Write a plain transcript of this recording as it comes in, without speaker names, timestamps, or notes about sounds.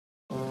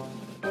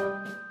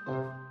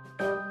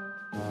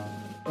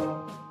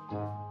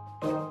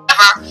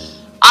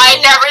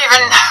never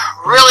even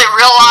really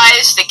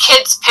realized the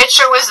kid's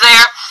picture was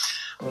there.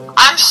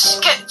 I'm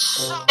getting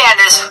so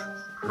is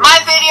my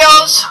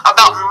videos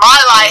about my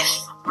life,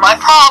 my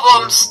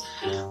problems,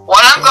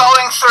 what I'm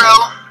going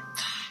through.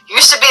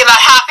 Used to be about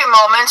happy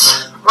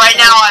moments. Right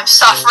now I'm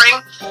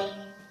suffering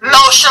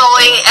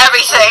emotionally,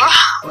 everything.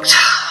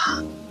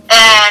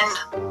 And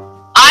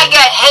I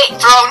get hate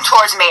thrown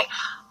towards me.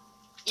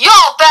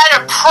 Y'all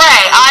better pray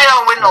I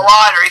don't win the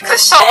lottery,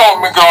 because oh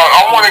my God,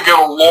 I want to get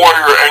a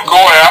lawyer and go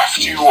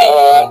after you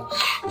all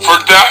for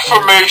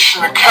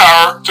defamation of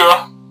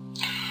character,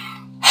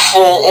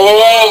 for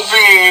all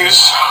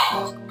these,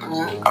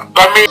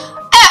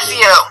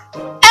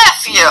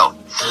 F you.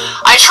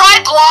 I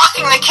tried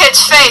blocking the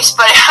kid's face,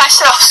 but I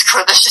said, oh,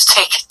 screw this, just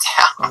take it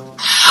down.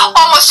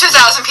 Almost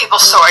 2,000 people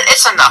saw it.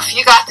 It's enough.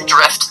 You got the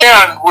drift.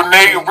 And when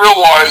they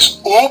realize,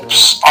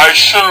 oops, I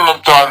shouldn't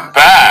have done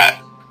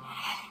that,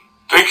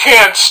 they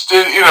can't,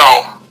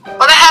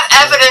 But I have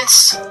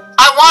evidence.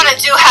 I want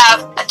to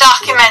have a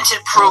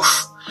documented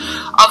proof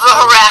of the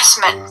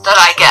harassment that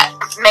I get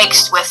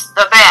mixed with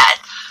the bad.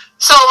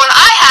 So when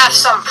I have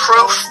some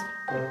proof,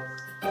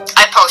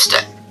 I post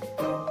it.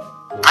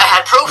 I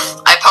had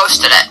proof, I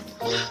posted it.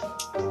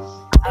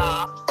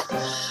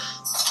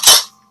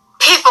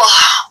 People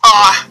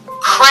are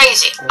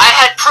crazy. I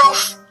had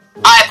proof,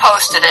 I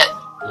posted it.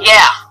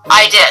 Yeah,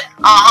 I did.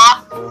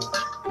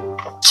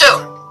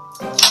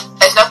 2,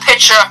 there's no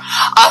picture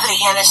of the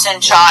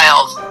innocent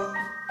child,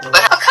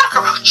 but a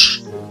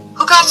cockroach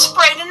who got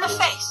sprayed in the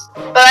face.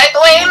 But I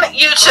blame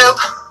YouTube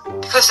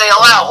because they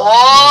allow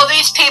all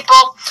these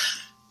people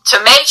to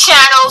make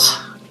channels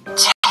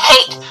to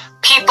hate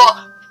people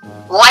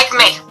like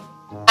me,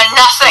 and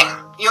nothing.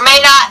 You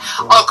may not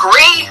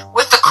agree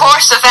with the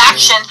course of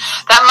action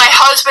that my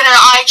husband and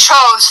I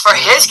chose for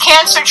his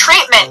cancer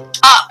treatment.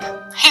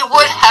 He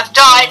would have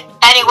died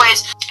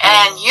anyways.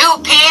 And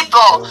you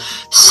people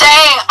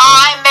saying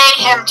I made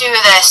him do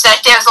this,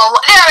 that there is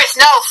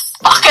no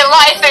fucking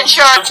life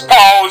insurance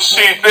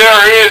policy.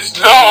 There is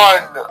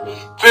none.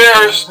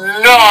 There's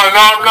none.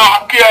 I'm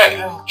not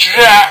getting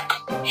jack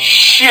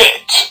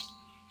shit.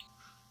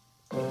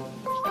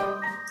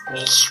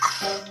 It's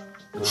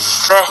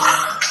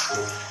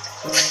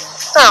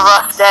been a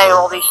rough day,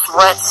 all these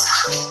threats.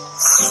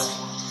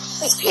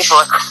 These people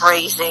are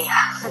crazy.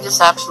 They're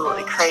just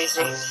absolutely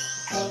crazy.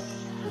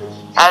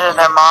 Out of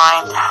their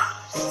mind.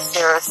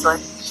 Seriously.